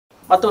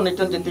អតុនិ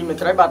ជនជាទីមេ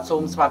ត្រីបាទសូ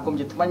មស្វាគមន៍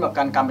ជាថ្មីមក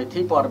កាន់កម្មវិធី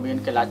ព័ត៌មាន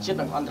កីឡាជាតិ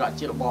និងអន្តរ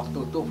ជាតិរបស់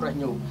ទូទស្សន៍ប្រ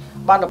ញូ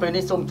បាទនៅពេល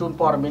នេះសូមជូន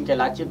ព័ត៌មានកី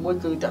ឡាជាតិមួយ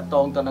គឺតាក់ទ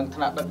ងទៅនឹងថ្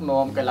នាក់ដឹក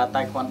នាំកីឡា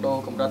តៃក្វាន់ដូ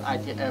កម្រិត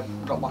ITF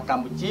របស់ក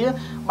ម្ពុជា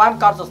បាន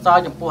កោតសរសើរ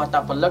ចំពោះអត្ត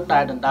ពលិកដែ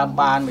លដណ្ដើម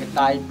បានមេ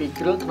ដាយ2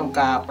គ្រឿងក្នុង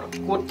ការប្រ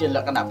កួតជាល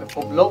ក្ខណៈពិភ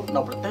ពលោកនៅ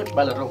ប្រទេស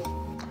បែឡារុស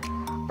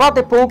ប្រ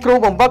តិភូគ្រូ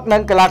បង្វឹកនិ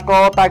ងកីឡាក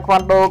រតៃក្វា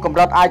ន់ដូកម្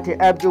រិត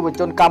ITF យុវ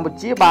ជនកម្ពុ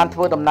ជាបានធ្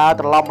វើដំណើរ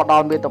ត្រឡប់មកដ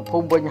ល់មាតុភូ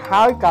មិវិញ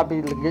ហើយកាលពី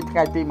ល្ងាចថ្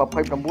ងៃទី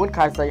29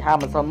ខែសីហា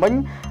ម្សិលមិញ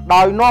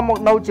ដោយនាំមក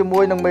នៅជាមួ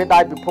យនឹងមេដា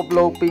យពិភព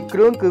លោក2គ្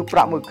រឿងគឺប្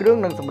រាក់1គ្រឿង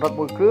និងសំរឹទ្ធ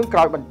1គ្រឿងក្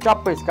រោយបញ្ចប់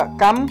បេសក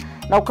កម្ម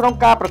នៅក្នុង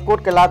ការប្រកួត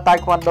កីឡាតៃ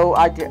ក្វាន់ដូ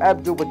ITF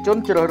យុវជន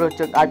ជ្រើសរើស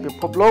ជើងឯកពិ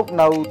ភពលោក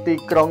នៅទី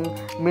ក្រុង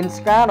មីន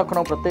ស្កានៅក្នុ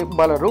ងប្រទេស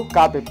បែឡារុស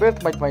កាលពីពេល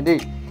ថ្មីៗនេះ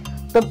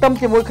ទន្ទឹម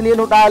ជាមួយគ្នា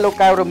នោះដែរលោក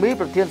កៅរមី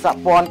ប្រធានសហ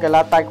ព័ន្ធកី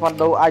ឡាតៃក្វាន់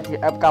ដូ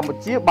ITF កម្ពុ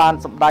ជាបាន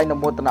សម្ដែងនូវ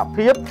មោទន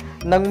ភាព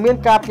និងមាន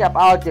ការភ្ញាក់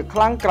ផ្អើលជាខ្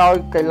លាំងក្រោយ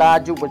កីឡា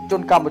យុវជ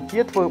នកម្ពុជា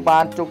ធ្វើបា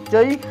នជោគ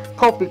ជ័យ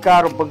ខុសពីការ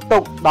រំពឹងទុ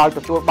កដោយទ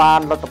ទួលបាន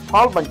លទ្ធផ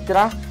លបញ្ច្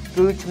រាស់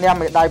គឺឈ្នះ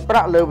មេដាយប្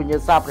រាក់លើវិញ្ញា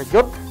សាប្រ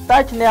យុទ្ធតែ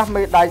ឈ្នះ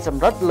មេដាយសំ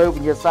រឹទ្ធលើ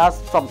វិញ្ញាសា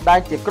សម្ដែង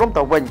ជាក្រុម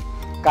ទៅវិញ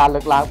ការលើ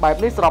កឡើងបែប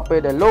នេះស្របពេល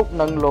ដែលលោក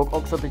និងលោកអុ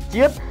កសុទ្ធ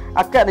ជាតិ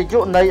អគ្គនាយ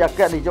កនៃអគ្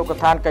គនាយក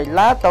ដ្ឋានកី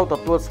ឡាទៅទ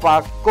ទួលស្វា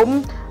គម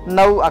ន៍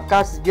នៅអាកា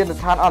សយាន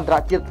ដ្ឋានអន្តរ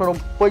ជាតិភ្នំ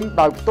ពេញ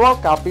ដោយផ្ទាល់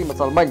កាលពីម្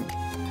សិលមិញ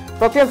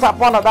ប្រធានសហ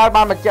ព័ន្ធដដែល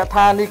បានបញ្ជាក់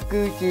ថានេះ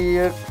គឺជា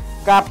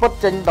ការពិត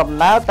ចេញដំ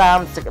ណើរតាម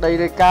សេចក្តី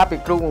រាយការណ៍ពី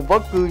គ្រូបង្វឹ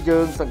កគឺយើ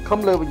ងសង្ឃឹម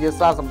លើវិញ្ញា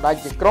សាសម្ដែង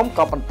ជាក្រុម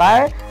ក៏ប៉ុន្តែ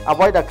អ្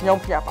វីដែលខ្ញុំ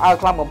ភ្ញាក់ផ្អើល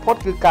ខ្លាំងបំផុត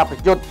គឺការប្រ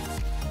យុទ្ធ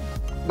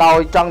ដោយ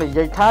ចង់និ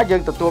យាយថាយើ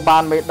ងទទួលបា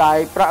នមេដាយ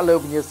ប្រាក់លើ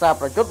វិញ្ញាសា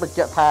ប្រយុទ្ធបញ្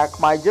ជាក់ថា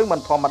ខ្មែរយើងមិន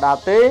ធម្មតា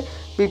ទេ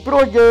ពីព្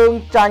រោះយើង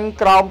ចាញ់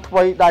ក្រោមថ្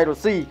វីដៃរុ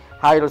ស្ស៊ី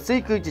ហើយរុស្ស៊ី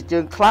គឺជាជើ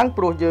ងខ្លាំង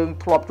ព្រោះយើង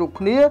ធ្លាប់ជួប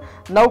គ្នា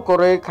នៅកូ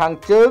រ៉េខាង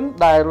ជើង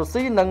ដែលរុស្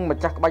ស៊ីនិងម្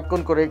ចាស់ក្បាច់គុ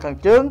ណកូរ៉េខាង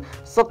ជើង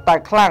សុទ្ធតែ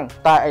ខ្លាំង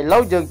តែឥឡូ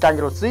វយើងចាញ់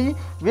រុស្ស៊ី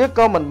វា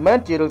ក៏មិនមែន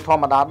ជារឿងធ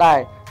ម្មតាដែរ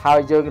ហើយ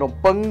យើងរំ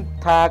ពឹង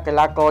ថាកី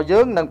ឡាករយើ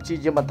ងនឹងព្យា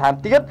យាមបន្ថែម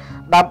ទៀត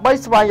ដើម្បី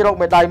ស្វែងរក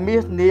មេដាយមា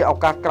សនាឱ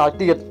កាសក្រោយ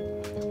ទៀត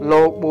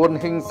លោកប៊ុន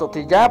ហ៊ីងសុ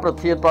ធិយាប្រ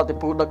ធានប្រតិ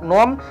ភូដឹក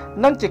នាំ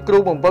និងជាគ្រូ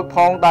បង្វឹកផ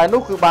ងដែរ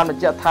នោះគឺបានប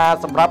ញ្ជាក់ថា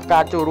សម្រាប់កា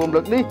រចូលរួម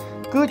លើកនេះ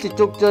គឺជា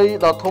ជោគជ័យ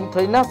ដ៏ធំ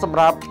ធេងណាស់សម្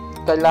រាប់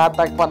កីឡា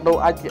តៃក្វាន់ដូ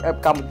ITF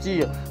កម្ពុជា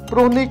ព្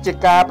រោះនេះជា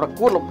ការប្រ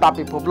កួតលំដាប់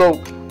ពិភពលោក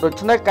ដូ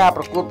ច្នេះការ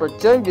ប្រកួតប្រ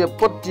ជែងវា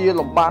ពិតជា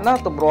លំបាកណា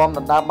ស់ទម្រាំដ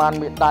ណ្ដើមបាន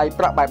មេដាយ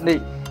ប្រាក់បែបនេះ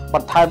ប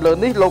ន្ថែមលើ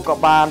នេះលោកក៏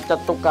បានចា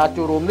ត់ទុកការ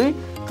ចូលរួមនេះ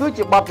គឺ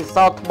ជាបទពិ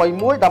សោធន៍ថ្មី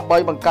មួយដើម្បី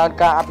បង្កើន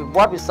ការអភិវ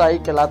ឌ្ឍវិស័យ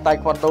កីឡាតៃ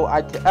ក្វាន់ដូ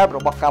ITF រ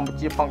បស់កម្ពុ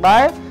ជាផងដែ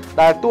រ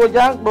ដែលតួ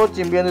យ៉ាងដូច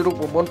ជាមានរូប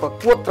មន្តប្រ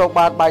កួតត្រូវ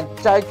បានបែង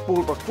ចែកពូ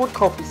លប្រកួត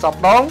ខុសពីសព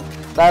ដង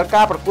ដែល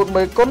ការប្រកួត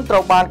មេគុណត្រូ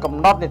វបានកំ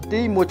ណត់នី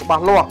តិមួយច្បា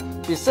ស់លាស់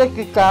ពិសេស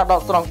គឺការដ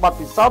កស្រង់បទ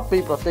ពិសោធន៍ពី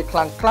ប្រទេសខ្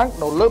លាំងៗ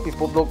នៅលើពិ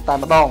ភពលោកតែ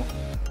ម្ដង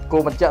គូ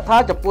បញ្ជាក់ថា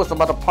ចំពោះស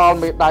មិទ្ធផល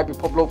មេដាយពិ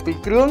ភពលោក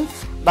2គ្រឿង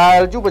ដែល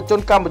យុវជន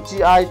កម្ពុជា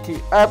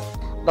ITF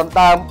ដណ្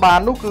ដើមបាន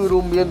នោះគឺរួ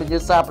មមានវិញ្ញា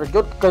សាប្រ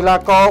យុទ្ធកីឡា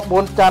ករប៊ុ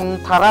នច័ន្ទ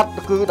ថារ៉ាត់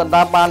គឺដណ្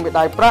ដើមបានមេ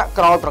ដាយប្រាក់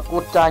ក្រោយប្រកួ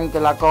តចាញ់កី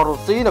ឡាកររុ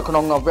ស្ស៊ីនៅក្នុ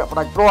ងវគ្គផ្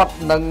ដាច់ព្រាត់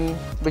និង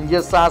វិញ្ញា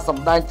សាស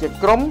ម្ដែងជា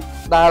ក្រុម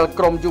ដែល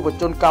ក្រុមយុវ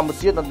ជនកម្ពុ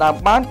ជាដណ្ដើម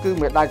បានគឺ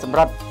មេដាយសំ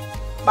រឹទ្ធ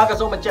បាទក៏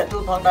សូមបញ្ជាក់ជូ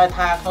នផងដែរ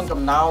ថាក្នុង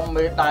ចំណោម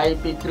មេដាយ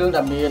2គ្រឿង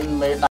ដែលមានមេដាយ